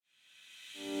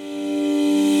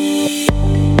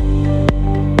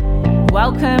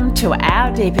Welcome to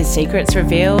Our Deepest Secrets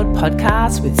Revealed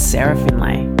podcast with Sarah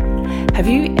Finlay. Have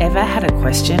you ever had a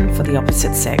question for the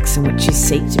opposite sex in which you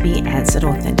seek to be answered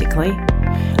authentically?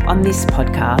 On this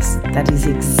podcast, that is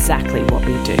exactly what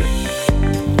we do.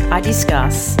 I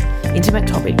discuss intimate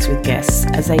topics with guests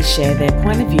as they share their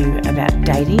point of view about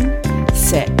dating,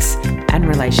 sex, and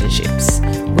relationships.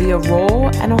 We are raw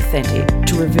and authentic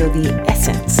to reveal the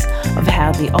essence of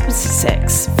how the opposite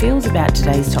sex feels about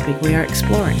today's topic we are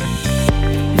exploring.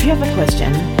 If you have a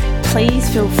question,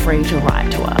 please feel free to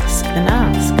write to us and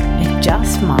ask. It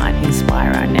just might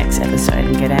inspire our next episode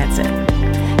and get answered.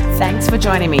 Thanks for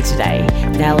joining me today.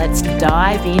 Now let's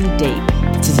dive in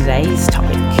deep to today's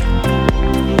topic.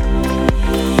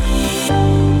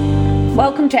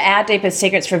 Welcome to Our Deepest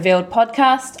Secrets Revealed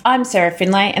podcast. I'm Sarah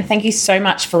Finlay and thank you so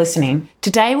much for listening.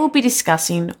 Today we'll be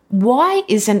discussing why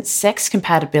isn't sex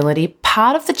compatibility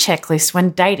part of the checklist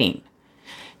when dating?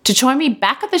 To join me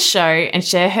back at the show and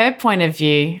share her point of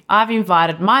view, I've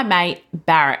invited my mate,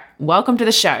 Barrett. Welcome to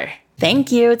the show.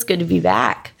 Thank you. It's good to be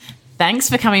back. Thanks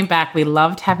for coming back. We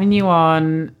loved having you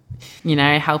on,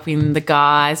 helping the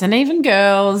guys and even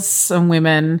girls and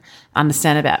women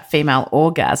understand about female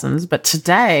orgasms. But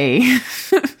today,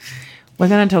 we're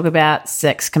going to talk about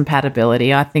sex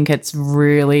compatibility. I think it's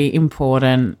really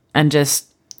important and just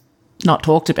not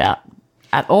talked about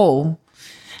at all.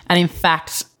 And in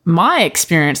fact, my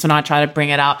experience when I try to bring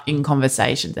it up in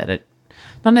conversations at it,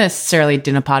 not necessarily a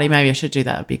dinner party, maybe I should do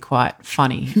that. It would be quite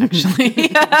funny, actually.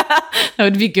 That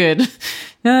would be good.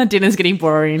 Dinner's getting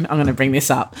boring. I'm going to bring this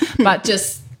up. But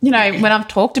just, when I've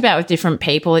talked about with different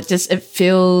people, it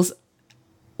feels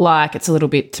like it's a little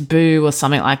bit taboo or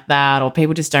something like that, or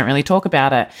people just don't really talk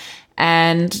about it.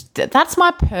 And that's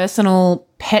my personal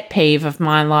pet peeve of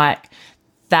mine, like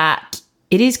that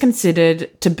it is considered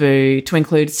taboo to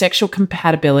include sexual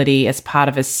compatibility as part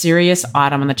of a serious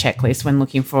item on the checklist when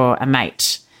looking for a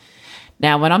mate.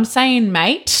 Now, when I'm saying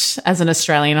mate as an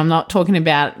Australian, I'm not talking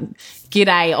about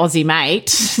g'day Aussie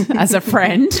mate as a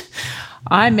friend.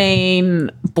 I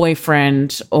mean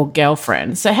boyfriend or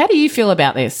girlfriend. So how do you feel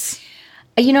about this?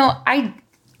 I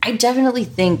definitely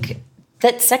think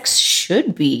that sex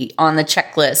should be on the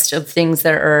checklist of things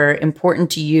that are important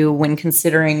to you when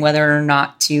considering whether or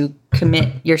not to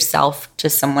commit yourself to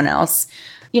someone else.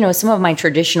 Some of my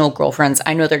traditional girlfriends,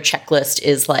 I know their checklist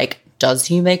is like, does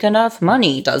he make enough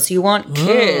money? Does he want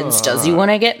kids? Does he want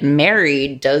to get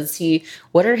married?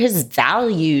 What are his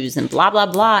values and blah, blah,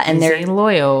 blah. And they're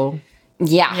loyal.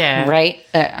 Yeah. Right.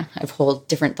 I have a whole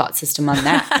different thought system on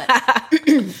that.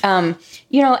 But,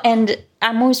 and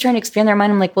I'm always trying to expand their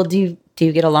mind. I'm like, well, do you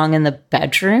get along in the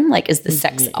bedroom? Like, is the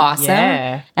sex awesome?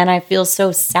 Yeah. And I feel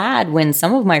so sad when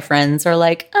some of my friends are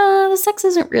like, the sex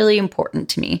isn't really important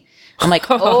to me. I'm like,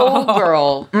 oh,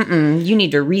 girl, you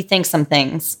need to rethink some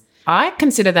things. I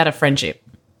consider that a friendship.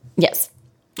 Yes.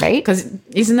 Right? Because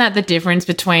isn't that the difference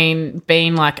between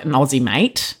being like an Aussie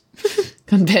mate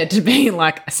compared to being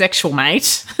like a sexual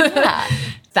mate?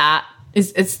 Yeah.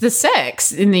 It's the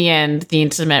sex in the end, the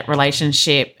intimate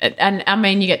relationship. And I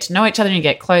mean, you get to know each other and you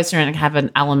get closer and have an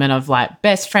element of like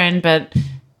best friend, but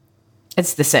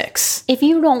it's the sex. If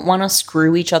you don't want to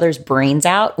screw each other's brains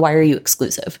out, why are you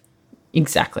exclusive?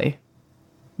 Exactly.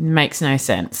 Makes no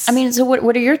sense. I mean, so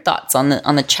what are your thoughts on the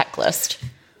checklist?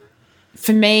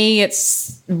 For me,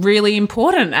 it's really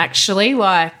important actually.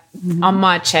 Like on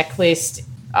my checklist,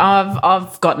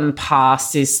 I've gotten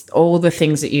past this, all the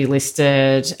things that you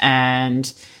listed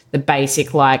and the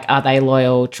basic, like, are they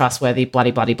loyal, trustworthy,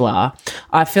 bloody, bloody, blah.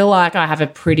 I feel like I have a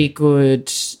pretty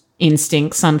good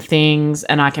instincts on things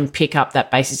and I can pick up that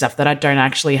basic stuff that I don't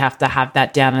actually have to have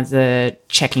that down as a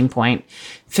checking point.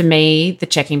 For me, the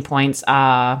checking points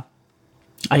are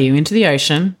you into the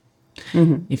ocean?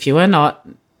 Mm-hmm. If you are not,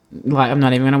 like, I'm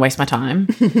not even going to waste my time.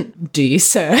 Do you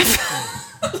surf?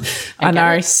 I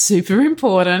know, super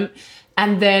important.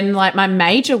 And then like my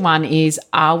major one is,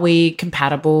 are we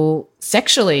compatible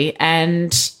sexually?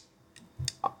 And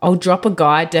I'll drop a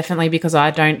guy definitely because I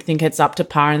don't think it's up to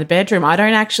par in the bedroom. I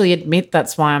don't actually admit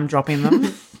that's why I'm dropping them.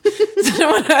 I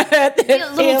don't want to hurt their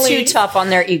feelings. A little too tough on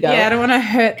their ego. Yeah, I don't want to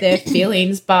hurt their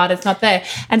feelings, but it's not there.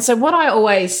 And so what I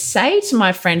always say to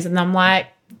my friends, and I'm like,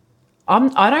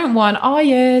 I don't want, oh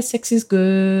yeah, sex is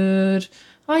good.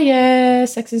 Oh yeah,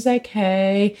 sex is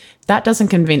okay. That doesn't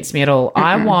convince me at all. Mm-mm.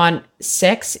 I want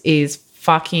sex is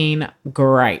fucking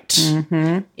great.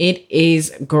 Mm-hmm. It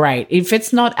is great. If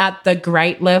it's not at the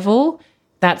great level,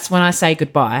 that's when I say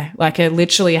goodbye. Like it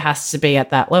literally has to be at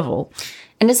that level.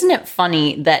 And isn't it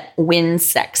funny that when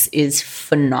sex is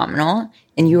phenomenal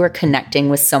and you are connecting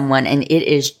with someone and it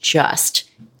is just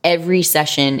every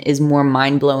session is more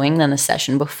mind-blowing than the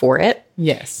session before it,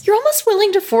 Yes. you're almost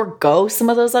willing to forego some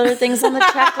of those other things on the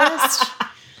checklist.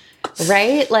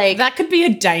 Right? Like That could be a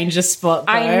danger spot,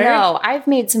 though. I know. I've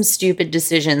made some stupid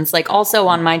decisions. Like also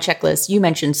on my checklist, you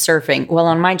mentioned surfing. Well,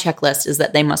 on my checklist is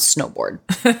that they must snowboard.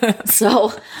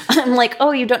 So I'm like,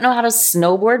 oh, you don't know how to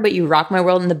snowboard, but you rock my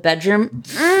world in the bedroom?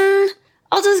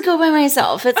 I'll just go by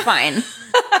myself. It's fine.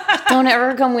 Don't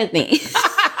ever come with me.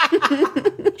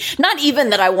 Not even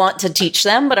that I want to teach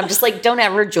them, but I'm just like, don't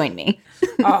ever join me.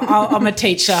 I'm a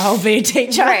teacher. I'll be a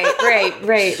teacher.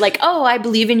 Right. Like, oh, I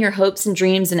believe in your hopes and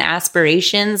dreams and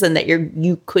aspirations and that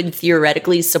you could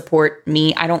theoretically support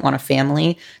me. I don't want a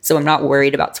family, so I'm not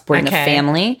worried about supporting a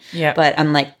family. Yeah. But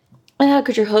I'm like, well,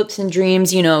 could your hopes and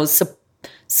dreams,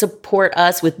 support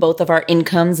us with both of our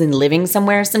incomes and living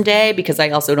somewhere someday? Because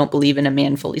I also don't believe in a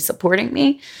man fully supporting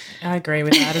me. I agree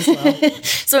with that as well.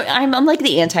 So I'm like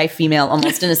the anti-female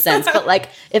almost in a sense, but like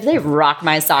if they rock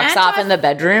my socks off in the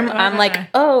bedroom, I'm like,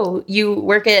 oh, you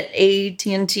work at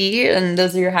AT&T and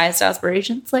those are your highest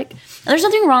aspirations? Like, there's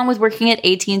nothing wrong with working at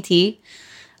AT&T.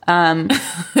 You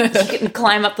can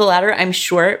climb up the ladder, I'm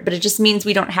sure, but it just means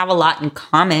we don't have a lot in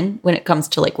common when it comes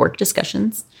to like work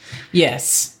discussions.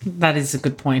 Yes, that is a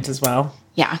good point as well.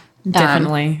 Yeah.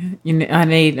 Definitely. I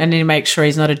need to make sure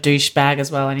he's not a douchebag as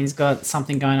well and he's got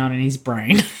something going on in his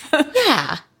brain.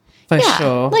 Yeah. For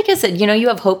sure. Like I said, you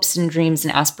have hopes and dreams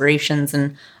and aspirations.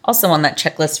 And also on that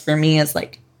checklist for me is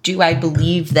like, do I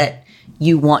believe that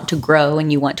you want to grow and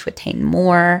you want to attain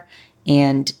more?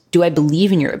 And do I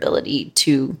believe in your ability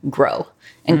to grow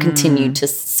and continue to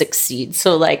succeed?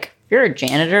 So like, if you're a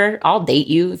janitor, I'll date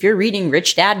you. If you're reading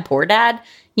Rich Dad, Poor Dad,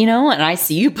 and I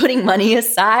see you putting money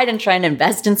aside and trying to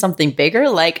invest in something bigger,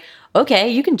 like, okay,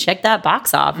 you can check that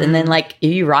box off. And then like,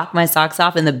 if you rock my socks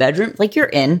off in the bedroom, like you're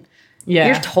in. Yeah.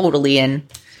 You're totally in.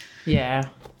 Yeah.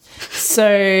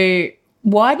 So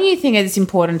why do you think it's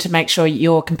important to make sure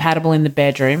you're compatible in the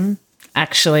bedroom?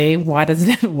 Actually, why do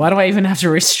I even have to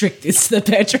restrict this to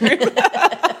the bedroom?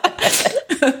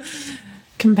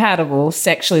 Compatible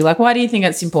sexually. Like, why do you think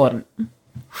it's important?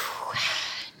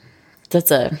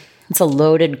 That's a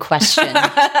loaded question.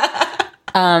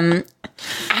 I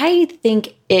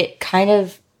think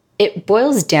it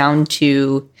boils down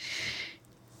to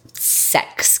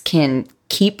sex can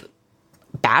keep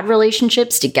bad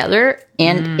relationships together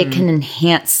and it can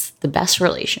enhance the best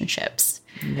relationships.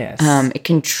 Yes. It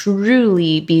can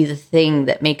truly be the thing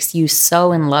that makes you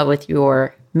so in love with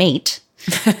your mate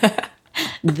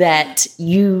that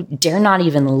you dare not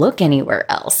even look anywhere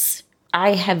else.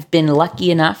 I have been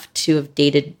lucky enough to have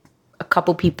dated a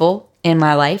couple people in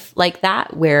my life like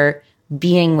that, where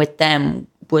being with them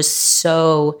was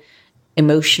so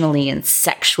emotionally and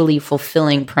sexually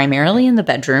fulfilling, primarily in the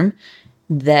bedroom,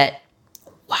 that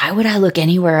why would I look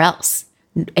anywhere else?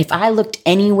 If I looked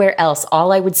anywhere else,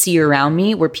 all I would see around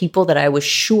me were people that I was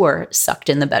sure sucked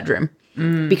in the bedroom.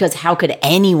 Because how could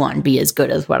anyone be as good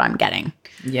as what I'm getting?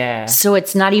 Yeah. So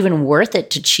it's not even worth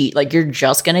it to cheat. Like, you're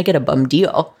just going to get a bum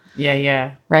deal.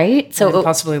 Yeah. Right? So and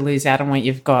possibly lose out on what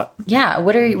you've got. Yeah.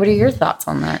 What are your thoughts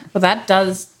on that? Well, that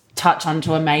does touch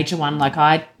onto a major one. Like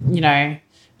I don't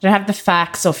have the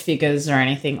facts or figures or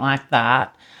anything like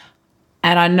that.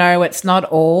 And I know it's not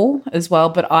all as well,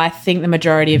 but I think the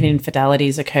majority of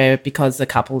infidelities occur because the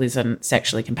couple isn't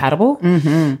sexually compatible.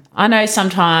 Mm-hmm. I know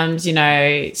sometimes,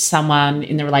 someone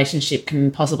in the relationship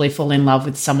can possibly fall in love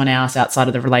with someone else outside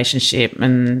of the relationship,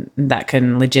 and that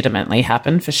can legitimately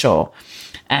happen for sure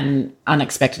and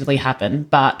unexpectedly happen.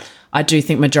 But I do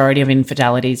think majority of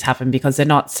infidelities happen because they're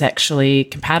not sexually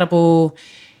compatible.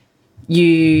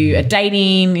 You are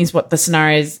dating is what the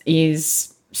scenario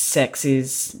is. Sex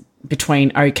is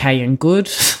between okay and good.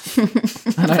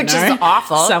 Which is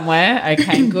awful. Somewhere,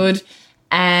 okay and good.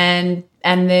 And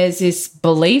there's this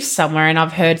belief somewhere, and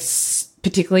I've heard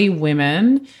particularly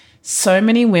women, so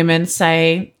many women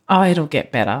say, oh, it'll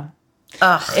get better.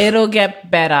 Ugh. It'll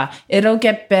get better. It'll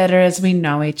get better as we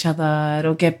know each other.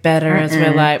 It'll get better as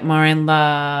we're like more in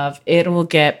love. It will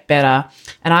get better.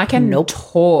 And I can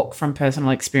talk from personal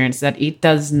experience that it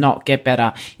does not get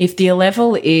better. If the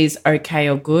level is okay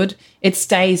or good, it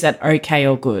stays at okay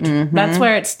or good. Mm-hmm. That's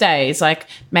where it stays. Like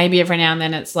maybe every now and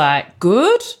then it's like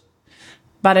good,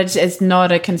 but it's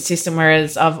not a consistent.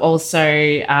 Whereas I've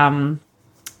also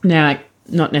now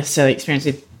not necessarily experienced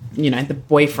with the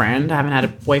boyfriend. I haven't had a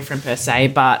boyfriend per se,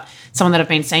 but someone that I've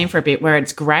been seeing for a bit where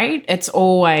it's great. It's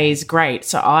always great.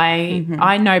 So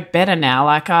I know better now.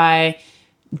 Like I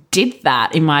did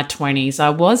that in my 20s. I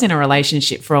was in a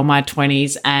relationship for all my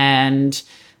 20s and,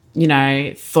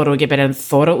 thought it would get better and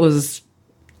thought it was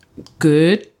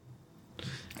good.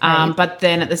 But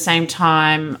then at the same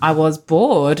time, I was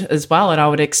bored as well, and I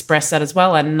would express that as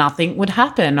well, and nothing would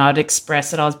happen. I'd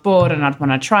express that I was bored and I'd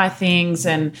want to try things,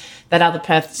 and that other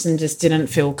person just didn't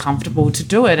feel comfortable to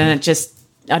do it. And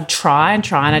I'd try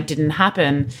and it didn't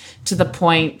happen, to the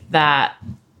point that,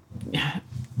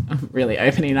 I'm really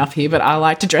opening up here, but I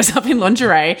like to dress up in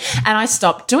lingerie, and I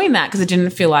stopped doing that because I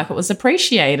didn't feel like it was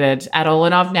appreciated at all.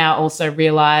 And I've now also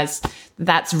realized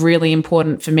that's really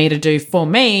important for me to do for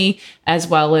me, as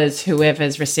well as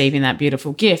whoever's receiving that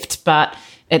beautiful gift. But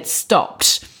it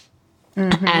stopped.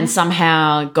 And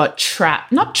somehow got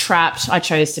not trapped, I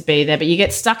chose to be there, but you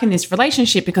get stuck in this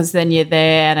relationship because then you're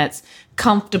there and it's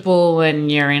comfortable and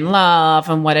you're in love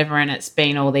and whatever, and it's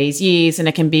been all these years, and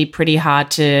it can be pretty hard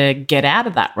to get out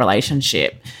of that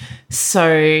relationship.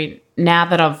 So now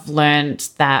that I've learned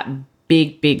that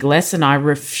big lesson, I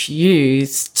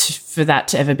refuse for that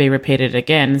to ever be repeated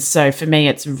again. So for me,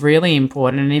 it's really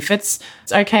important. And if it's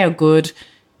okay or good,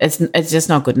 it's just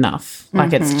not good enough.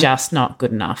 Like, it's just not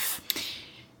good enough.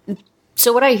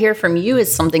 So what I hear from you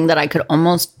is something that I could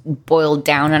almost boil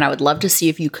down, and I would love to see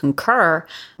if you concur,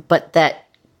 but that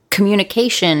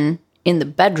communication in the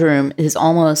bedroom is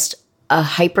almost a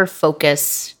hyper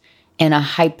focus and a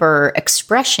hyper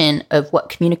expression of what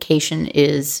communication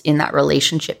is in that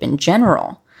relationship in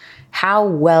general. How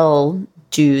well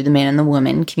do the man and the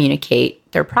woman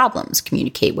communicate their problems,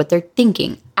 communicate what they're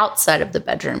thinking outside of the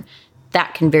bedroom?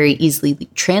 That can very easily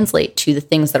translate to the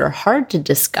things that are hard to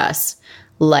discuss,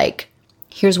 like,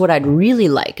 here's what I'd really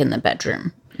like in the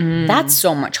bedroom. That's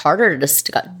so much harder to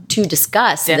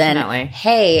discuss Definitely. than,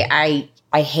 hey,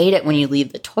 I hate it when you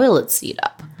leave the toilet seat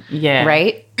up. Yeah.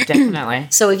 Right? Definitely.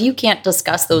 So if you can't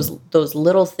discuss those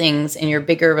little things in your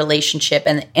bigger relationship,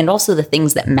 and also the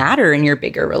things that matter in your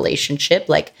bigger relationship,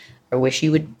 like,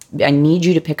 I need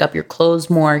you to pick up your clothes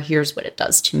more. Here's what it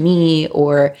does to me.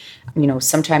 Or,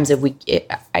 sometimes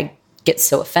I get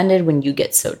so offended when you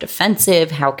get so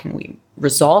defensive. How can we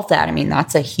resolve that? I mean,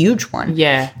 that's a huge one.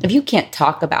 Yeah. If you can't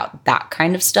talk about that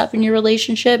kind of stuff in your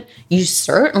relationship, you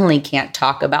certainly can't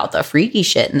talk about the freaky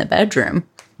shit in the bedroom.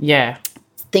 Yeah.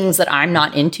 Things that I'm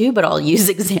not into, but I'll use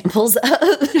examples of.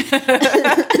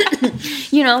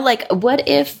 Like, what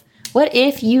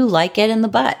if you like it in the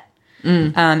butt?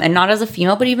 And not as a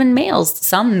female, but even males.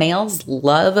 Some males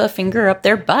love a finger up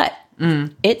their butt.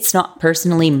 It's not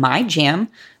personally my jam,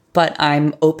 but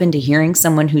I'm open to hearing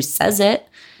someone who says it.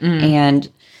 And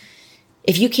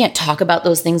if you can't talk about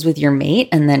those things with your mate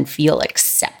and then feel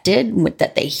accepted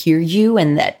that they hear you,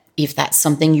 and that if that's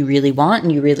something you really want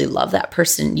and you really love that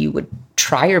person, you would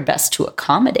try your best to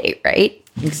accommodate, right?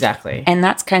 Exactly. And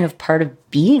that's kind of part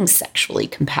of being sexually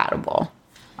compatible.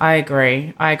 I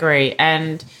agree.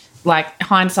 And like,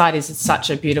 hindsight is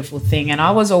such a beautiful thing. And I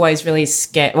was always really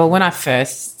scared. Well, when I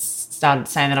first started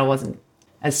saying that I wasn't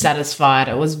as satisfied,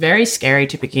 it was very scary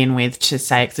to begin with to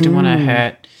say, because I didn't want to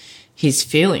hurt his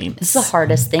feelings. It's the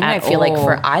hardest thing, I feel like,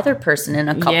 for either person in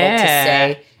a couple to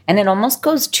say. And it almost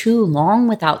goes too long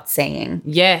without saying.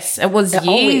 Yes, it was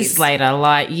years later,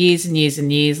 like years and years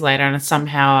and years later, and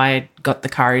somehow I got the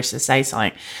courage to say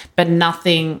something. But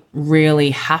nothing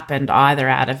really happened either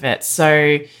out of it.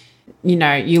 So,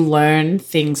 you learn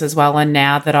things as well. And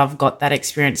now that I've got that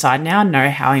experience, I now know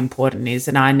how important it is.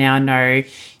 And I now know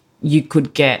you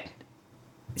could get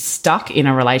stuck in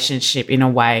a relationship in a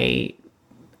way,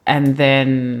 and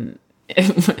then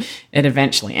it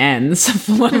eventually ends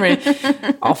for one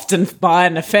reason, often by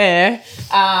an affair.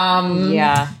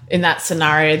 In that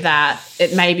scenario, that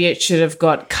it should have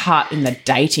got cut in the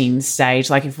dating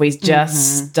stage. Like, if we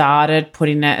just started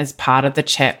putting it as part of the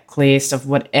checklist of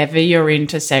whatever you're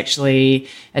into sexually,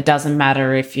 it doesn't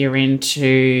matter if you're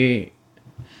into,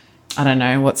 I don't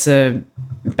know, what's a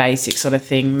basic sort of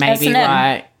thing, maybe S&M.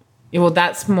 like. Well,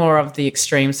 that's more of the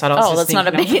extreme side. That's not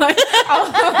a big.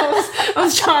 I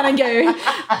was trying to go,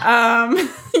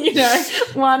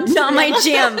 one. Not my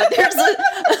jam, but there's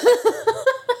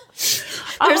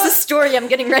a story I'm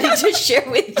getting ready to share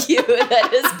with you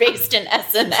that is based in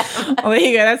S&M. Oh, there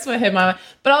you go. That's what hit my mind.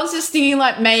 But I was just thinking,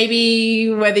 like,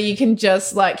 maybe whether you can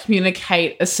just, like,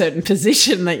 communicate a certain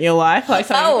position that you like. Like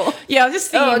something. Yeah, I was just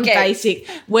thinking basic.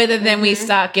 Whether then we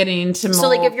start getting into more. So,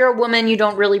 like, if you're a woman, you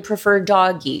don't really prefer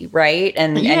doggy, right?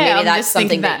 And maybe that's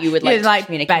something that you would like to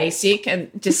communicate. Basic,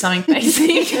 and just something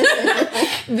basic.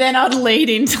 Then I'd lead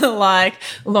into, like,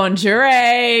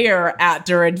 lingerie or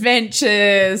outdoor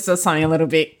adventures or something a little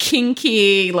bit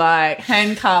kinky, like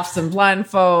handcuffs and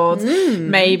blindfolds.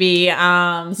 Maybe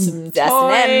some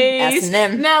toys.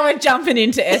 S&M. Now we're jumping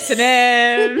into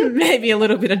S&M. Maybe a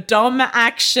little bit of dom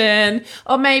action,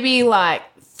 or maybe like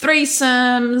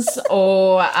threesomes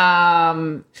or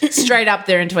straight up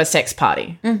they're into a sex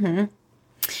party?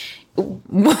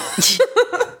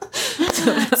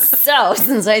 So,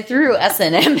 since I threw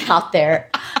S&M out there,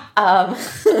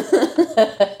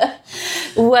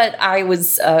 what I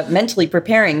was mentally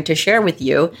preparing to share with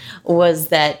you was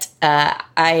that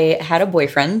I had a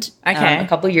boyfriend a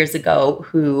couple years ago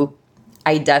who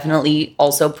I definitely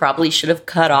also probably should have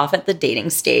cut off at the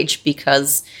dating stage,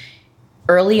 because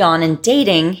early on in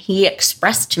dating, he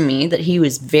expressed to me that he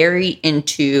was very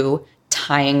into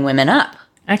tying women up.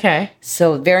 Okay.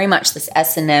 So very much this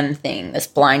S&M thing, this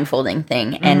blindfolding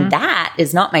thing. And that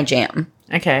is not my jam.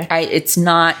 Okay. It's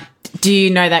not. Do you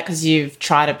know that because you've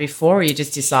tried it before, or you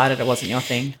just decided it wasn't your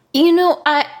thing? You know,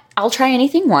 I'll try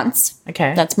anything once.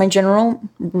 Okay. That's my general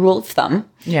rule of thumb.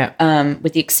 Yeah.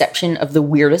 With the exception of the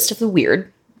weirdest of the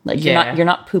weird. Like you're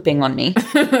not pooping on me.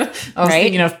 I was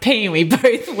thinking of peeing. We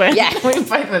both went. Yeah. We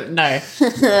both went, no.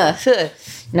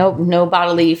 No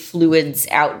bodily fluids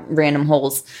out random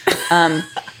holes.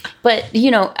 But, you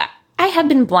know, I have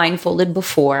been blindfolded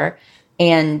before,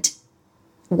 and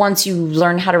once you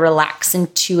learn how to relax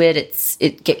into it,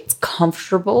 it gets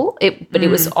comfortable. But it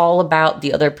was all about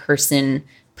the other person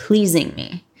pleasing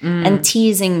me and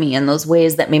teasing me in those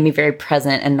ways that made me very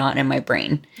present and not in my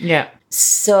brain. Yeah.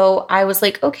 So I was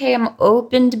like, okay, I'm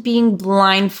open to being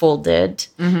blindfolded.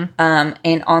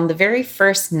 And on the very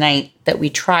first night that we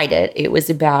tried it, it was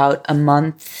about a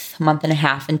month and a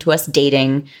half into us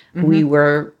dating. We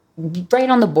were right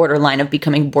on the borderline of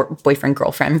becoming boyfriend,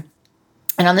 girlfriend.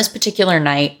 And on this particular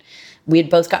night, we had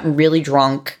both gotten really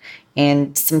drunk,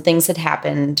 and some things had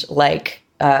happened, like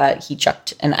he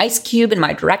chucked an ice cube in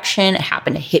my direction. It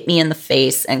happened to hit me in the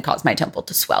face and cause my temple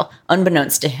to swell,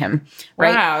 unbeknownst to him.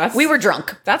 Right? Wow, we were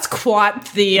drunk. That's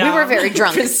quite the we were very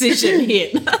drunk. Precision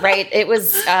hit. Right. It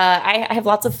was. I have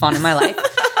lots of fun in my life,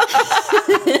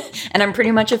 and I'm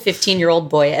pretty much a 15-year-old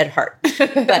boy at heart.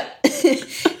 But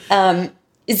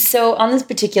so on this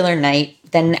particular night,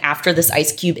 then after this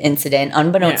ice cube incident,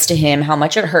 unbeknownst to him, how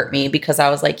much it hurt me, because I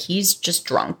was like, he's just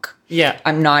drunk. Yeah.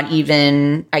 I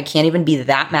can't even be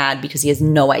that mad because he has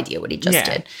no idea what he just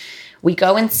did. We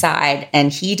go inside,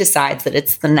 and he decides that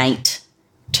it's the night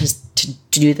to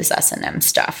do this S&M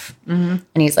stuff. And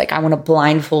he's like, I want to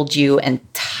blindfold you and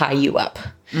tie you up.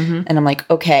 And I'm like,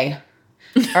 okay,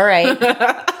 all right.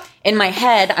 In my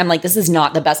head, I'm like, this is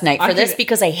not the best night for this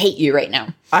because I hate you right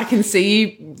now. I can see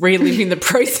you reliving the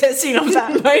processing of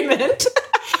that moment.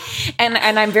 And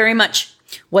I'm very much,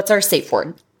 what's our safe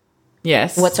word?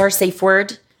 Yes. What's our safe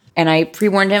word? And I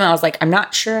pre-warned him. I was like, I'm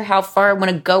not sure how far I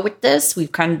want to go with this.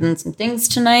 We've kind of done some things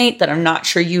tonight that I'm not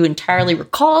sure you entirely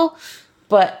recall,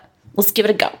 but let's give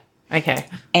it a go. Okay.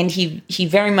 And he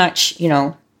very much, you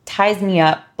know, ties me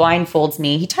up, blindfolds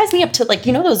me. He ties me up to, like,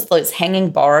 you know, those hanging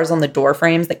bars on the door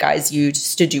frames that guys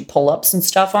use to do pull-ups and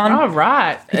stuff on. Oh,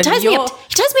 right. He ties me up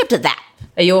to that.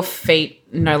 Are your feet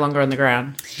no longer on the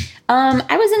ground?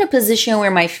 I was in a position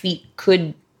where my feet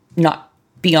could not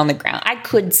be on the ground. I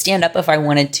could stand up if I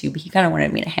wanted to, but he kind of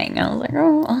wanted me to hang. I was like,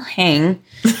 oh, I'll hang.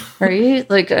 Right?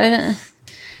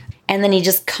 And then he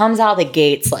just comes out of the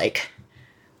gates, like,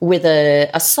 with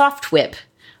a soft whip,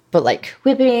 but like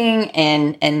whipping,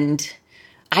 and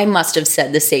I must have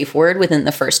said the safe word within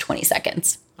the first 20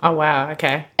 seconds. Oh, wow.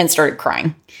 Okay. And started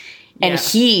crying. And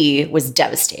he was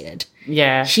devastated.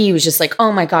 Yeah. He was just like,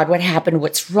 oh my God, what happened?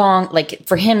 What's wrong? Like,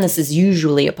 for him, this is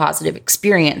usually a positive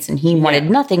experience, and he wanted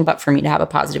nothing but for me to have a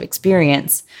positive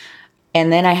experience.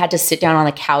 And then I had to sit down on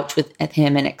the couch with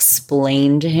him and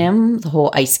explain to him the whole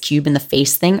ice cube in the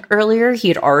face thing earlier. He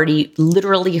had already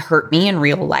literally hurt me in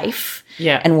real life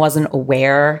and wasn't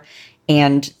aware.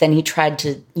 And then he tried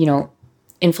to, you know,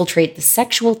 infiltrate the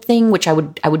sexual thing, which I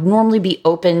would normally be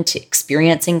open to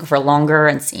experiencing for longer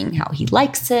and seeing how he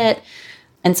likes it.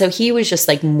 And so he was just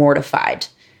like mortified.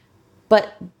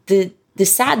 But the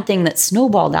sad thing that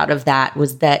snowballed out of that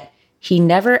was that he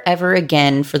never, ever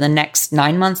again, for the next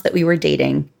 9 months that we were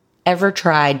dating, ever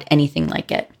tried anything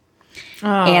like it. Oh,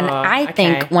 and I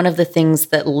think one of the things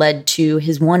that led to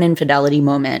his one infidelity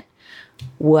moment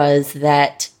was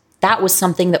that was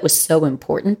something that was so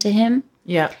important to him.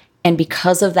 Yeah. And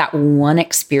because of that one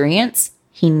experience,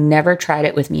 he never tried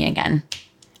it with me again.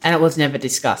 And it was never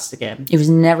discussed again. It was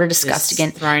never discussed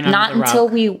again. Not until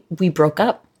we broke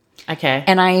up. Okay.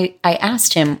 And I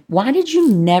asked him, why did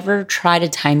you never try to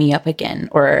tie me up again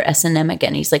or S&M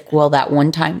again? He's like, well, that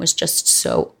one time was just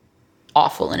so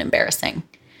awful and embarrassing.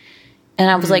 And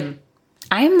I was like,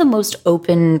 I am the most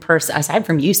open person, aside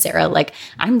from you, Sarah. Like,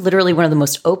 I'm literally one of the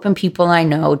most open people I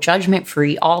know,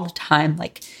 judgment-free all the time.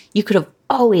 Like, you could have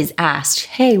always asked,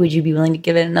 hey, would you be willing to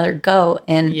give it another go?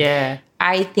 And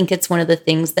I think it's one of the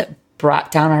things that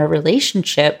brought down our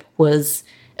relationship was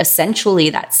essentially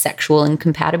that sexual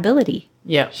incompatibility.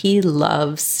 Yeah. He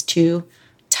loves to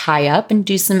tie up and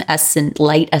do some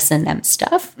light S&M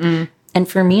stuff. And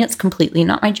for me, it's completely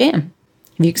not my jam.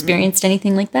 Have you experienced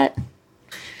anything like that?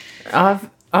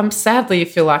 I'm sadly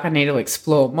feel like I need to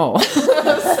explore more.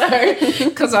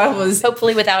 Because I was...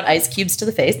 Hopefully without ice cubes to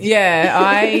the face. Yeah,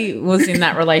 I was in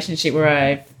that relationship where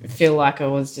I feel like I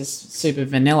was just super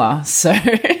vanilla. So,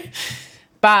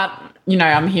 but, you know,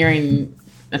 I'm hearing,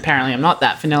 apparently I'm not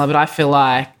that vanilla, but I feel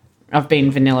like I've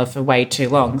been vanilla for way too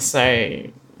long. So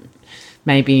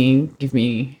maybe give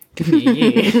me a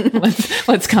year.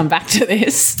 Let's come back to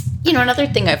this. You know, another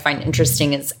thing I find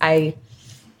interesting is I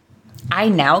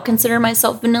now consider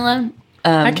myself vanilla.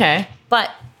 Okay.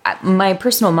 But my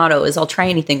personal motto is I'll try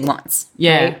anything once.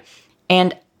 Yeah. Right?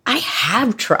 And I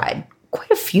have tried quite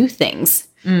a few things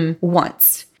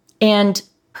once. And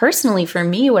personally, for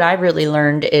me, what I really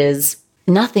learned is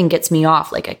nothing gets me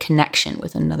off like a connection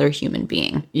with another human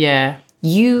being. Yeah.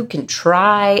 You can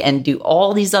try and do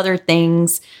all these other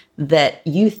things that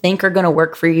you think are going to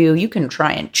work for you. You can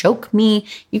try and choke me.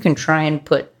 You can try and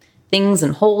put things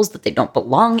in holes that they don't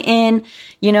belong in,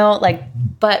 you know, like,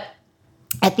 but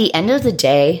at the end of the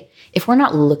day, if we're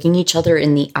not looking each other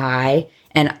in the eye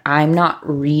and I'm not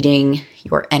reading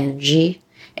your energy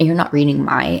and you're not reading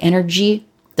my energy,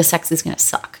 the sex is going to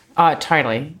suck. Oh,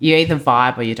 totally. You either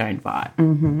vibe or you don't vibe.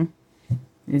 Mm-hmm.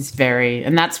 It's very,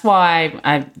 and that's why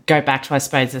I go back to, I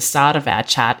suppose, the start of our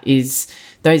chat is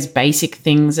those basic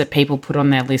things that people put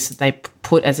on their list that they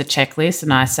put as a checklist.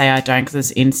 And I say I don't because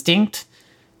it's instinct.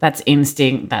 That's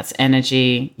instinct. That's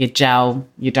energy. You gel,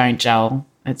 you don't gel.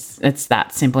 It's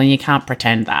that simple, and you can't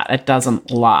pretend that. It doesn't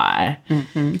lie.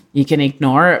 Mm-hmm. You can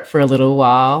ignore it for a little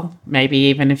while, maybe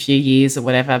even a few years or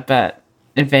whatever, but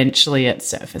eventually it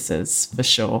surfaces for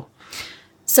sure.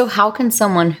 So how can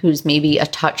someone who's maybe a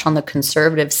touch on the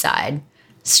conservative side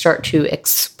start to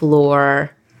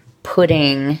explore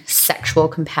putting sexual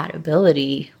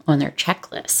compatibility on their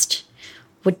checklist?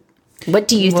 What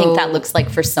do you think that looks like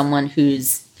for someone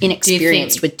who's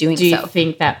inexperienced with doing so? Do you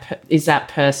think that is that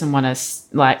person want to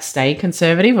like stay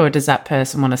conservative, or does that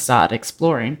person want to start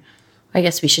exploring? I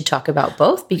guess we should talk about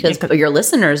both because your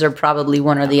listeners are probably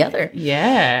one or the other.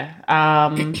 Yeah.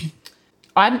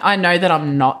 I know that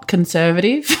I'm not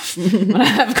conservative when I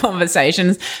have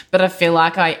conversations, but I feel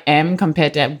like I am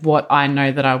compared to what I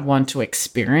know that I want to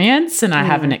experience, and I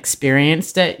haven't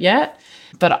experienced it yet.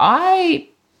 But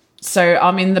so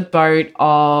I'm in the boat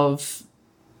of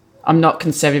I'm not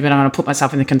conservative, but I'm going to put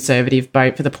myself in the conservative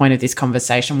boat for the point of this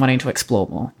conversation, wanting to explore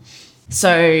more.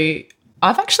 So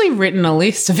I've actually written a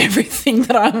list of everything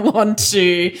that I want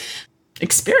to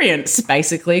experience,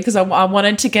 basically, because I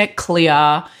wanted to get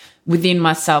clear within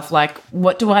myself, like,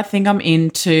 what do I think I'm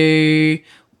into?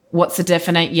 What's a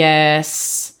definite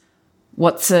yes?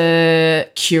 What's a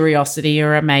curiosity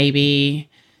or a maybe?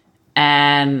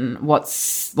 And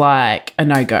what's like a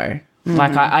no-go? Mm-hmm.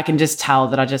 Like I can just tell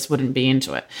that I just wouldn't be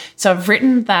into it. So I've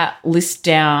written that list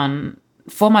down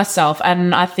for myself,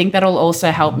 and I think that'll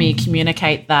also help me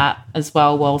communicate that as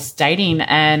well whilst dating.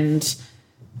 And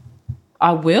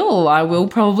I will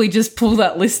probably just pull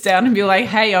that list down and be like,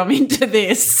 hey, I'm into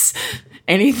this.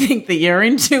 Anything that you're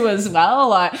into as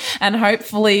well. And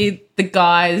hopefully the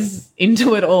guy's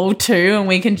into it all too, and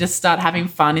we can just start having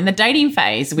fun in the dating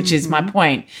phase, which is my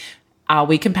point. Are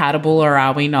we compatible or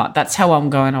are we not? That's how I'm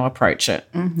going to approach it,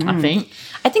 I think.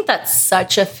 I think that's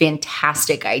such a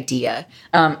fantastic idea.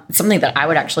 Something that I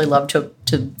would actually love to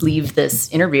leave this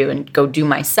interview and go do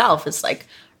myself is like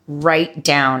write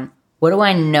down, what do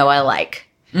I know I like?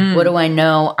 What do I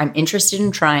know I'm interested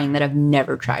in trying that I've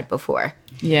never tried before?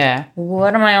 Yeah.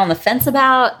 What am I on the fence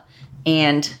about?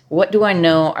 And what do I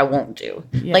know I won't do?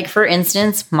 Yeah. Like, for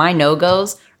instance, my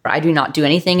no-goes are I do not do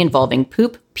anything involving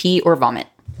poop, pee, or vomit.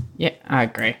 Yeah, I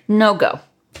agree. No go.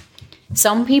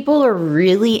 Some people are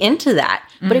really into that.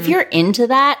 But if you're into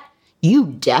that, you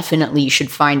definitely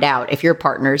should find out if your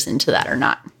partner's into that or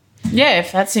not. Yeah,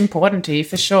 if that's important to you,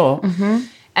 for sure. Mm-hmm.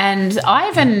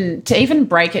 And to even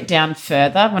break it down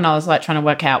further, when I was like trying to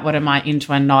work out what am I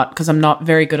into and not, because I'm not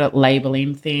very good at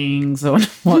labeling things or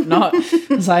whatnot,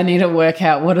 because I need to work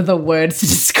out what are the words to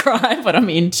describe what I'm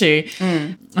into.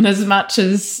 And as much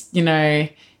as, you know,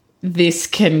 this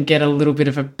can get a little bit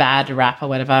of a bad rap or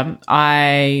whatever,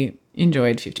 I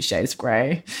enjoyed 50 Shades of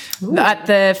Grey at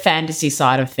the fantasy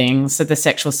side of things, so the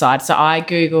sexual side. So I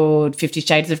Googled 50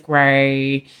 Shades of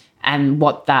Grey and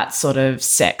what that sort of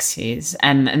sex is.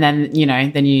 And then, you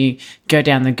know, then you go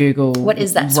down the Google. What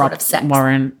is that sort of sex?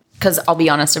 Warren. Because I'll be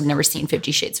honest, I've never seen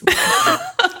 50 Shades of Grey.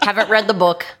 Haven't read the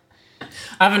book.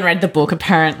 haven't read the book.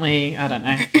 Apparently, I don't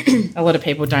know. A lot of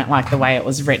people don't like the way it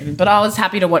was written, but I was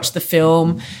happy to watch the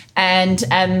film.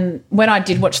 And when I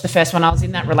did watch the first one, I was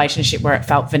in that relationship where it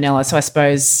felt vanilla. So I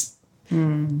suppose,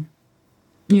 you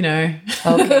know,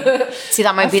 Okay. See,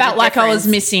 that might be. I felt like I was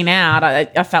missing out.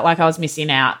 I felt like I was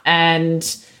missing out, and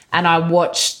I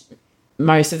watched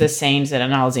most of the scenes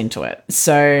and I was into it.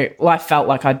 So I felt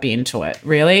like I'd be into it,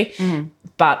 really.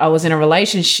 But I was in a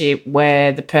relationship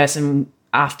where the person,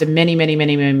 after many, many,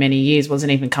 many, many, many years,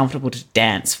 wasn't even comfortable to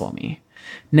dance for me,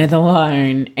 let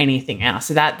alone anything else.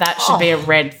 So that should be a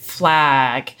red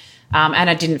flag. And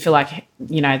I didn't feel like,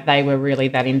 you know, they were really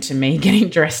that into me getting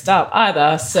dressed up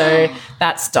either. So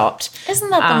that stopped.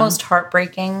 Isn't that the most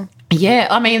heartbreaking? Yeah.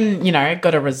 I mean, you know,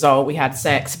 got a result. We had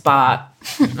sex, but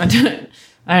I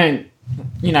don't,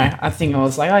 you know, I think I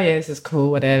was like, oh, yeah, this is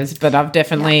cool, whatever. But I've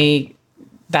definitely,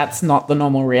 that's not the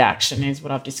normal reaction is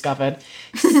what I've discovered.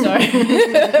 So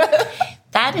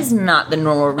That is not the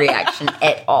normal reaction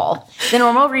at all. The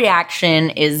normal reaction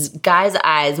is guys'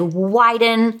 eyes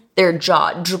widen, their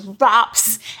jaw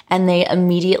drops, and they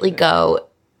immediately go,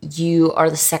 you are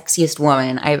the sexiest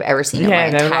woman I've ever seen in my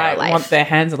they entire like life. want their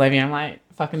hands all over you. I'm like,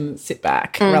 fucking sit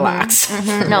back, relax.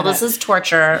 No, this is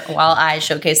torture while I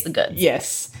showcase the goods.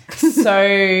 Yes.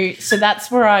 So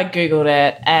that's where I Googled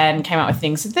it and came up with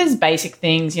things. So there's basic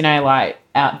things, you know, like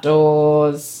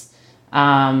outdoors,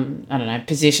 I don't know,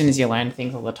 positions, you learn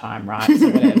things all the time, right?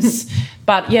 So whatevs.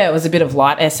 But yeah, it was a bit of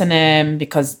light S&M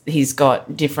because he's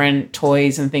got different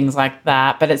toys and things like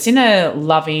that. But it's in a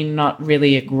loving, not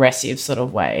really aggressive sort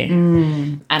of way.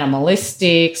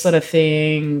 Animalistic sort of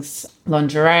things,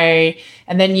 lingerie.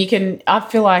 And then you can, I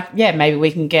feel like, yeah, maybe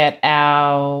we can get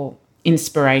our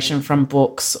inspiration from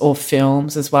books or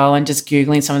films as well, and just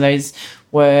Googling some of those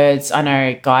words. I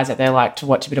know guys out there like to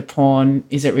watch a bit of porn.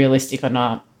 Is it realistic or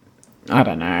not? I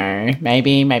don't know.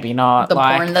 Maybe not. The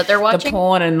porn that they're watching? The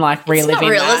porn and like reliving not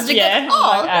realistic that. at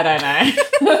all. Like, I don't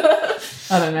know.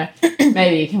 I don't know.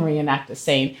 Maybe you can reenact a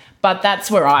scene. But that's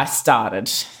where I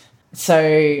started. So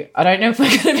I don't know if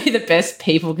we're going to be the best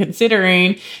people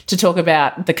considering to talk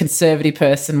about the conservative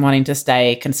person wanting to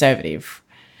stay conservative,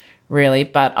 really.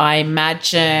 But I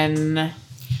imagine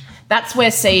that's where,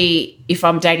 see, if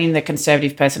I'm dating the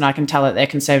conservative person, I can tell that they're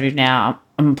conservative now.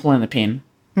 I'm pulling the pin.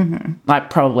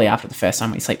 Like probably after the first time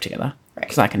we sleep together,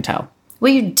 because I can tell.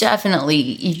 Well, you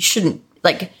shouldn't,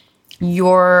 like,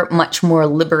 you're much more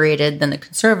liberated than the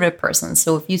conservative person.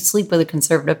 So if you sleep with a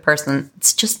conservative person,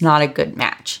 it's just not a good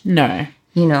match. No.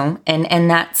 You know,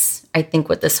 and that's, I think,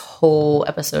 what this whole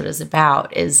episode is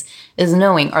about is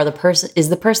knowing, is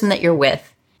the person that you're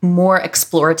with more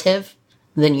explorative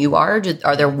than you are?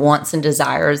 Are their wants and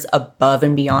desires above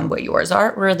and beyond what yours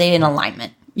are? Or are they in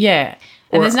alignment? Yeah.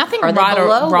 And there's nothing right or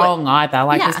wrong either.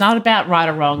 Like, it's not about right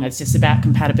or wrong. It's just about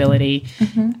compatibility.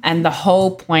 And the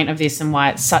whole point of this and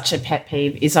why it's such a pet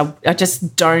peeve is I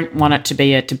just don't want it to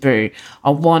be a taboo.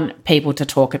 I want people to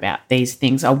talk about these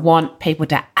things. I want people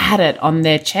to add it on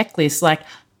their checklist. Like,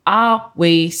 are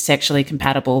we sexually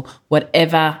compatible?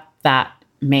 Whatever that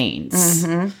means.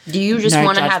 Do you just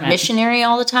want to have missionary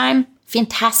all the time?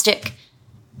 Fantastic.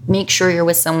 Make sure you're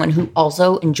with someone who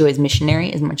also enjoys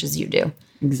missionary as much as you do.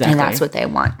 Exactly. And that's what they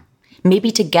want.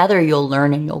 Maybe together you'll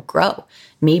learn and you'll grow.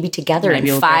 Maybe together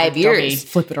in 5 years.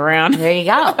 Flip it around. There you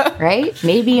go, right?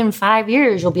 Maybe in 5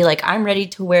 years you'll be like, I'm ready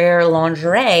to wear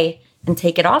lingerie and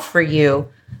take it off for you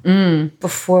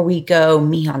before we go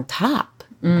me on top.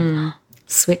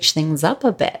 Switch things up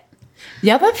a bit. The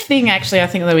other thing, actually, I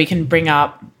think that we can bring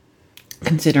up,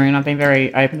 considering I've been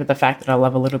very open to the fact that I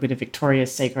love a little bit of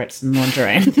Victoria's Secrets and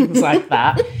lingerie and things like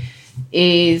that,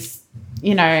 is,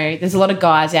 you know, there's a lot of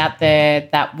guys out there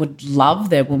that would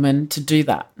love their woman to do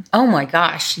that. Oh, my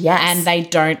gosh, yes. And they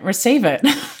don't receive it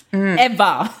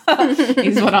ever,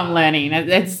 is what I'm learning.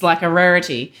 It's like a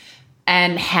rarity.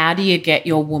 And how do you get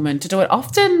your woman to do it?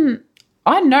 Often,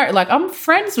 I know, like, I'm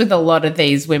friends with a lot of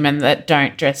these women that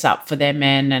don't dress up for their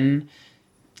men, and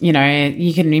you know,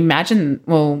 you can imagine,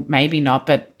 well, maybe not,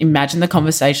 but imagine the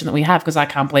conversation that we have, because I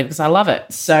can't believe it, because I love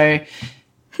it. So,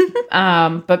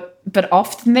 but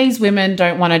often these women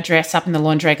don't want to dress up in the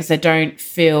lingerie because they don't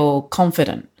feel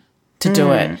confident to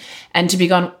do it. And to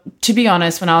be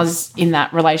honest, when I was in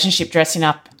that relationship dressing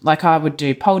up, like, I would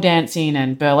do pole dancing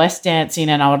and burlesque dancing,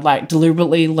 and I would like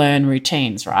deliberately learn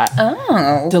routines, right?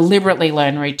 Deliberately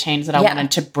learn routines that I wanted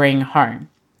to bring home.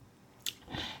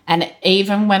 And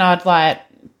even when I'd like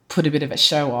put a bit of a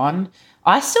show on,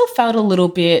 I still felt a little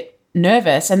bit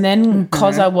nervous. And then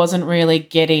because I wasn't really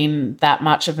getting that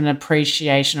much of an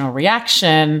appreciation or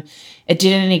reaction, it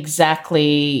didn't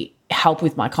exactly help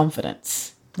with my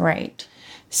confidence. Right.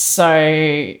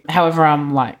 So, however,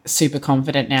 I'm like super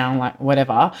confident now, like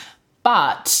whatever.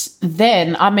 But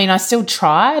then, I mean, I still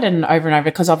tried and over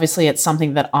because obviously it's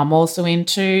something that I'm also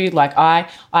into. Like I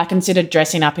consider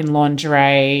dressing up in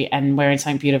lingerie and wearing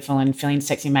something beautiful and feeling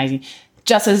sexy, amazing,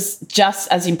 just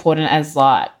as important as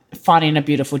like finding a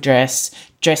beautiful dress,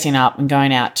 dressing up and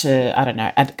going out to, I don't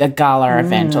know, a gala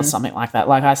event or something like that.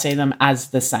 Like I see them as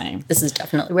the same. This is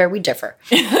definitely where we differ.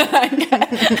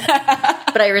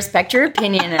 But I respect your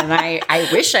opinion, and I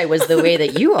wish I was the way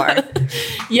that you are.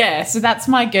 Yeah, so that's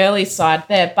my girly side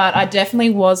there. But I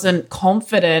definitely wasn't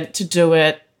confident to do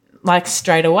it like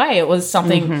straight away. It was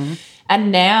something,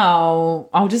 and now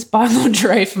I'll just buy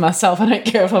lingerie for myself. I don't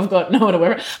care if I've got no one to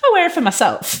wear it. I wear it for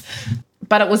myself.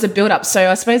 But it was a build-up. So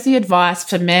I suppose the advice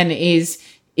for men is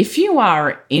if you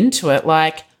are into it,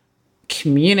 like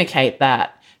communicate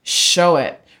that, show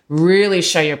it. Really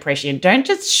show your appreciation. Don't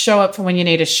just show it for when you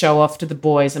need to show off to the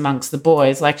boys amongst the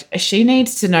boys. Like she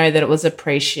needs to know that it was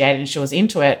appreciated and she was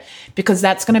into it, because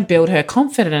that's going to build her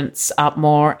confidence up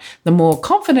more. The more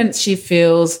confidence she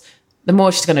feels, the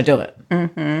more she's going to do it.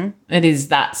 It is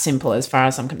that simple as far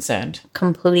as I'm concerned.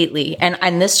 Completely.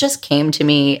 And this just came to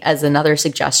me as another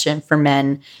suggestion for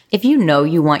men. If you know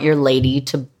you want your lady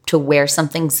to wear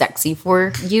something sexy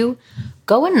for you,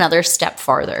 go another step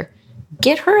farther.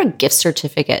 Get her a gift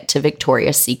certificate to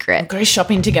Victoria's Secret. Go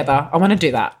shopping together. I want to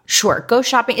do that. Sure, go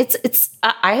shopping.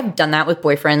 I have done that with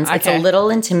boyfriends. Okay. It's a little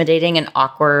intimidating and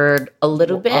awkward, a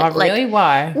little bit. Oh, really?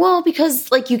 Why? Well, because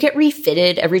like you get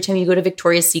refitted every time you go to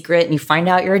Victoria's Secret, and you find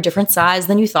out you're a different size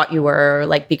than you thought you were.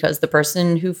 Like because the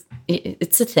person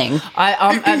it's a thing.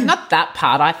 Not that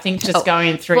part. I think just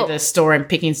going through the store and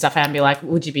picking stuff out and be like,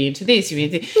 would you be into this? You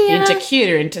into cute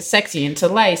or into sexy, into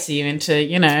lacy,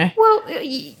 into Well.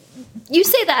 You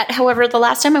say that. However, the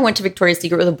last time I went to Victoria's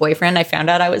Secret with a boyfriend, I found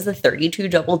out I was a 32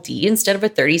 double D instead of a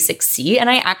 36C, and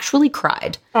I actually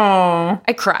cried. Oh,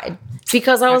 I cried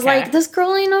because I was like, this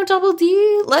girl ain't no double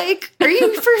D. Like, are you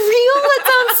for real?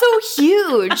 That sounds so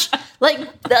huge. Like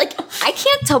I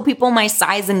can't tell people my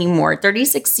size anymore.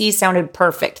 36C sounded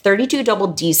perfect. 32 double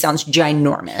D sounds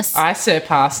ginormous. I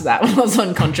surpassed that when I was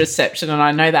on contraception, and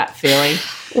I know that feeling.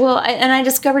 Well, I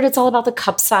discovered it's all about the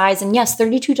cup size. And yes,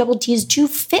 32 double Ds do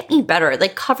fit me better. They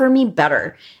cover me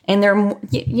better. And they're,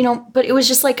 but it was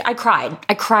just like I cried.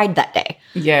 I cried that day.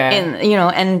 Yeah.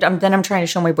 And, then I'm trying to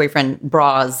show my boyfriend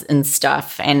bras and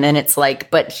stuff. And then it's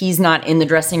like, but he's not in the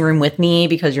dressing room with me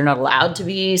because you're not allowed to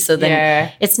be. So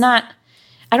then it's not,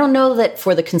 I don't know that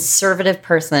for the conservative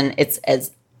person, it's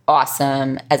as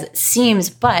awesome as it seems.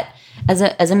 But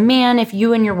as a man, if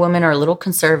you and your woman are a little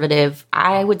conservative,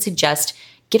 I would suggest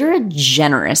get her a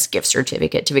generous gift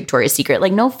certificate to Victoria's Secret.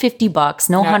 Like no $50,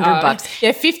 no $100.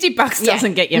 Yeah, $50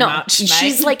 doesn't get you much. Mate.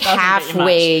 She's like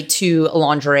halfway to a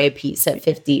lingerie piece at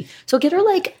 $50. So get her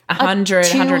like 100,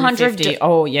 150.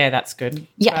 Oh yeah, that's good.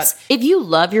 Yes, but if you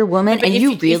love your woman and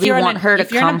you really want her to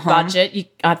come home. Budget,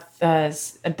 a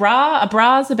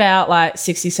bra's about like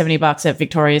 $60-$70 at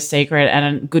Victoria's Secret,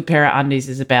 and a good pair of undies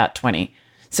is about $20.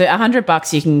 So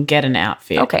 $100 you can get an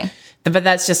outfit. Okay. But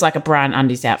that's just like a bra and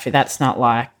undies outfit. That's not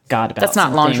like garter belts. That's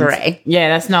not lingerie. Things. Yeah,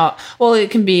 that's not. Well, it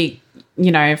can be,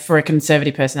 for a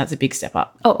conservative person, that's a big step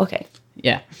up. Oh, okay.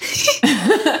 Yeah.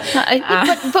 But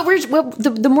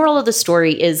the moral of the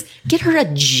story is get her a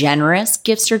generous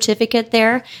gift certificate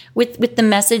there with the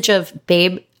message of,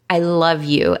 babe, I love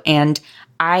you. And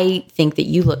I think that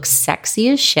you look sexy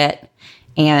as shit.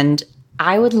 And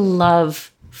I would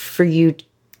love for you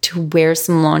to wear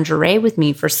some lingerie with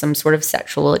me for some sort of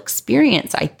sexual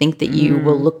experience. I think that you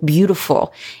will look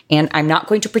beautiful. And I'm not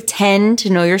going to pretend to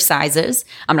know your sizes.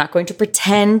 I'm not going to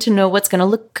pretend to know what's going to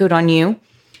look good on you.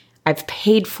 I've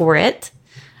paid for it.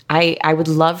 I would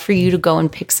love for you to go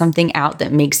and pick something out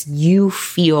that makes you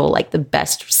feel like the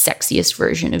best, sexiest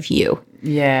version of you.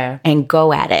 Yeah. And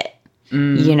go at it.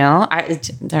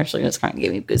 It actually just kind of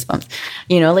gave me goosebumps.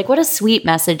 Like what a sweet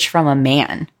message from a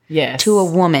man. Yes. To a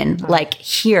woman, like,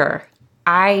 here,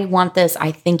 I want this.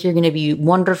 I think you're going to be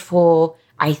wonderful.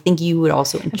 I think you would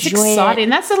also enjoy it's exciting.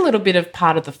 That's a little bit of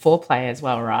part of the foreplay as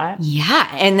well, right? Yeah.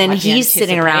 And then like he's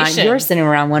sitting around, you're sitting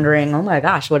around wondering, oh my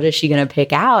gosh, what is she going to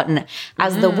pick out? And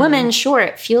as the woman, sure,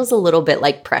 it feels a little bit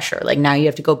like pressure. Like now you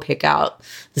have to go pick out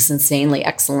this insanely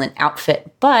excellent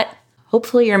outfit. But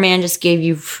hopefully your man just gave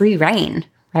you free reign.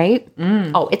 Right?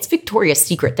 Oh, it's Victoria's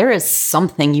Secret. There is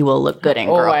something you will look good in,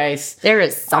 girl. Always. There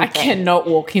is something. I cannot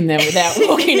walk in there without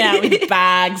walking out with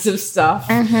bags of stuff.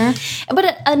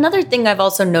 But another thing I've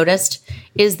also noticed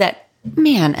is that,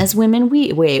 man, as women,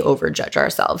 we way overjudge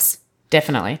ourselves.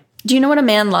 Definitely. Do you know what a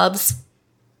man loves?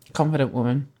 Confident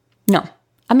woman. No.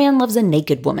 A man loves a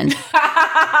naked woman.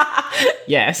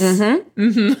 Yes.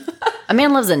 A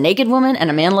man loves a naked woman and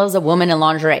a man loves a woman in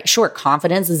lingerie. Sure,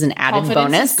 confidence is an added Confidence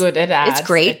bonus. is good. It adds. It's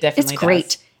great. It definitely it's great.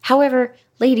 does. However,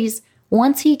 ladies,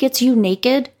 once he gets you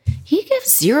naked, he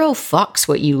gives zero fucks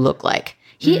what you look like.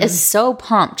 He is so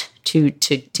pumped to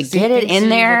get it thinks in you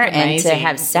there look and to amazing.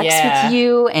 have sex Yeah. with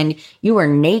you, and you are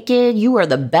naked. You are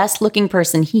the best looking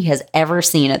person he has ever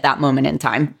seen at that moment in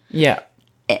time. Yeah.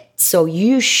 So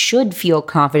you should feel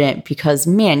confident because,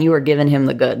 man, you are giving him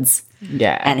the goods.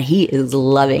 Yeah. And he is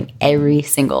loving every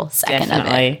single second of it.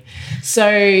 Definitely.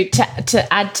 So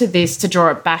to add to this, to draw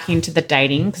it back into the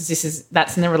dating, because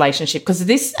that's in the relationship, because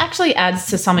this actually adds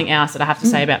to something else that I have to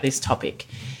say about this topic.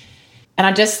 And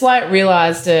I just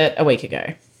realized it a week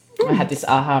ago. I had this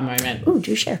aha moment. Ooh,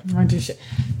 do share.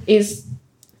 Is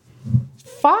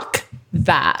fuck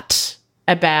that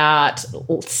about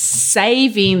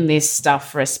saving this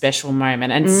stuff for a special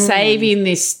moment and saving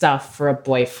this stuff for a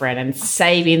boyfriend and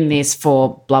saving this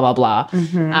for blah, blah,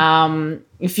 blah.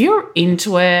 If you're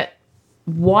into it,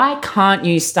 why can't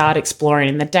you start exploring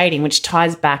in the dating, which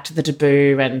ties back to the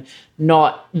taboo and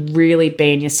not really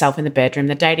being yourself in the bedroom,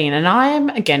 the dating? And I am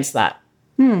against that.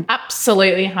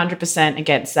 Absolutely 100%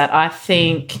 against that. I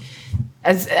think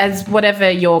as whatever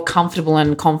you're comfortable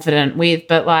and confident with,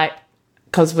 but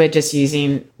because we're just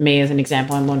using me as an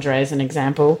example and lingerie as an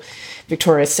example,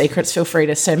 Victoria's Secrets, feel free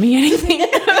to send me anything.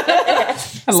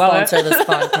 I love Sponsor this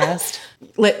podcast.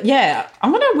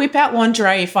 I'm going to whip out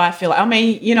lingerie if I feel I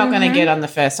mean, you're not going to get on the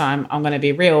first time. I'm going to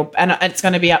be real, and it's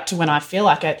going to be up to when I feel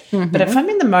like it. But if I'm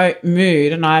in the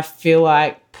mood and I feel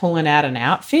like pulling out an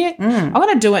outfit, I'm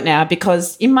going to do it now,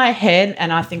 because in my head,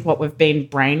 and I think what we've been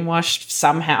brainwashed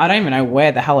somehow, I don't even know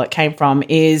where the hell it came from,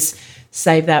 is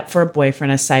save that for a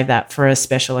boyfriend or save that for a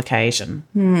special occasion.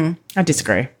 I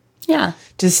disagree. Yeah.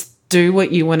 Just do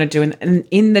what you want to do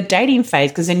in the dating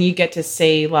phase, because then you get to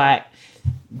see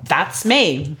that's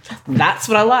me. That's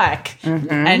what I like.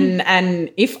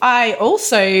 And if I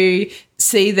also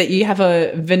see that you have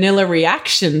a vanilla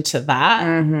reaction to that,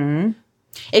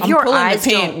 If I'm your pulling the eyes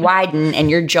pin. don't widen and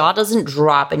your jaw doesn't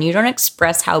drop and you don't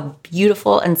express how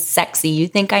beautiful and sexy you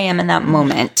think I am in that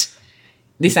moment,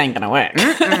 this ain't going to work.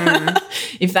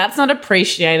 If that's not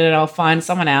appreciated, I'll find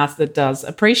someone else that does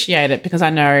appreciate it, because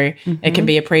I know it can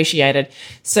be appreciated.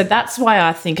 So that's why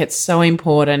I think it's so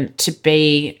important to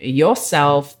be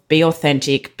yourself, be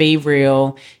authentic, be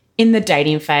real in the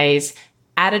dating phase,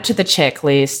 add it to the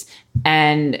checklist,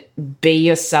 and be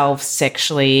yourself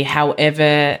sexually,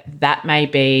 however that may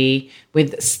be,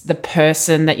 with the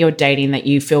person that you're dating that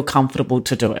you feel comfortable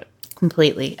to do it.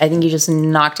 completely. I think you just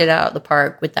knocked it out of the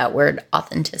park with that word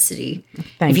authenticity.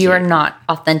 Thank if you you. are not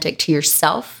authentic to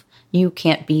yourself, you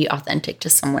can't be authentic to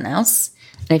someone else.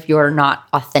 And if you're not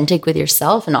authentic with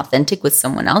yourself and authentic with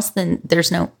someone else, then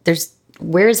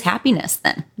where's happiness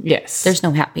then? Yes. There's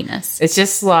no happiness. It's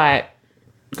just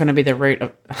going to be the root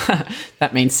of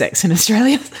that means sex in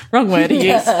Australia. Wrong word to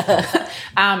use.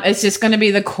 It's just going to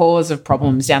be the cause of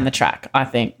problems down the track, I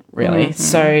think, really.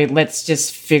 So let's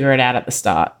just figure it out at the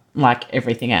start, like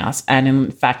everything else. And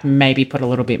in fact, maybe put a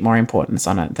little bit more importance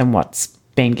on it than what's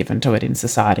been given to it in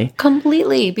society.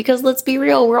 Completely, because let's be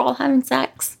real, we're all having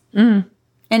sex. And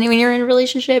when you're in a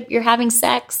relationship, you're having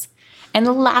sex. And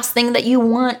the last thing that you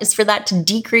want is for that to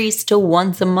decrease to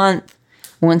once a month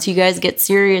once you guys get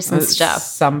serious and stuff.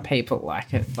 Some people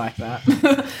like it like that.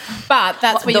 But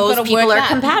that's where Those you've got to people work are out.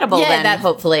 compatible then, that's-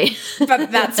 hopefully.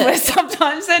 But that's where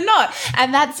sometimes they're not.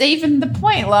 And that's even the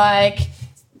point. Like,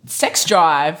 sex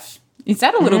drive, is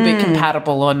that a little bit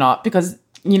compatible or not? Because,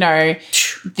 you know,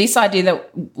 this idea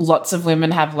that lots of women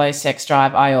have low sex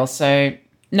drive, I also,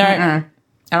 I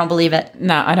don't believe it.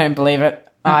 no, I don't believe it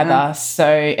either.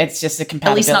 So it's just a At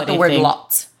compatibility least not the word thing.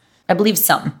 lots. I believe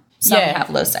some. Some Yeah. have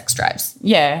low sex drives.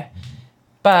 Yeah.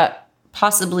 But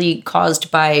Possibly caused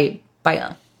by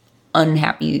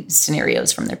unhappy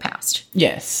scenarios from their past.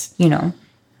 yes. You know,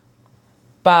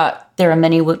 But there are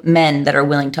many men that are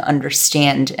willing to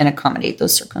understand and accommodate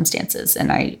those circumstances.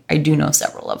 And I do know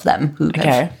several of them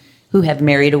who have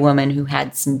married a woman who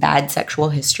had some bad sexual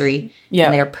history. Yeah.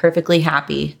 And they are perfectly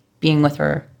happy being with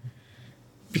her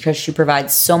because she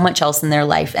provides so much else in their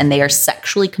life and they are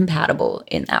sexually compatible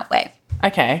in that way.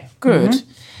 okay, good.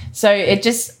 So I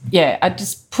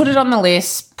just put it on the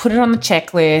list, put it on the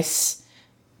checklist,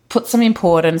 put some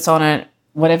importance on it,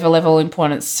 whatever level of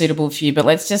importance is suitable for you. But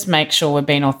let's just make sure we're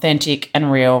being authentic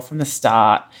and real from the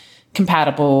start,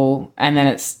 compatible, and then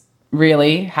it's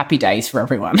really happy days for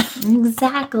everyone.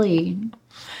 Exactly.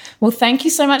 Well, thank you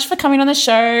so much for coming on the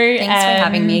show. Thanks for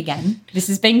having me again. This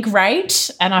has been great,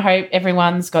 and I hope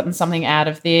everyone's gotten something out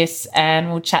of this,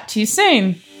 and we'll chat to you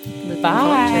soon.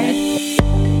 Bye.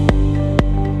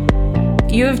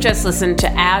 You have just listened to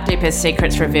Our Deepest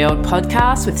Secrets Revealed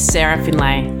podcast with Sarah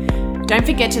Finlay. Don't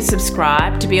forget to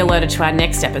subscribe to be alerted to our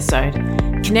next episode.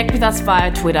 Connect with us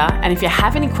via Twitter, and if you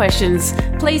have any questions,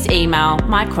 please email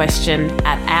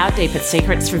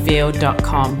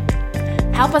myquestion@ourdeepestsecretsrevealed.com.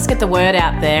 Help us get the word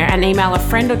out there and email a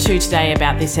friend or two today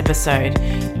about this episode.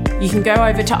 You can go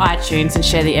over to iTunes and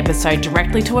share the episode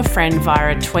directly to a friend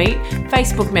via a tweet,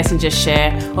 Facebook Messenger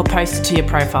share, or post it to your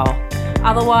profile.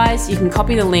 Otherwise, you can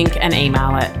copy the link and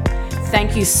email it.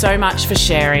 Thank you so much for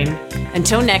sharing.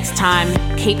 Until next time,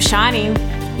 keep shining.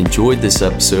 Enjoyed this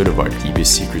episode of Our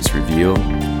Deepest Secrets Revealed?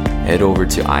 Head over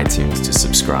to iTunes to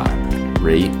subscribe,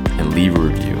 rate, and leave a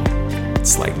review.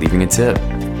 It's like leaving a tip,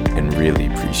 and really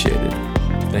appreciate it.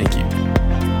 Thank you.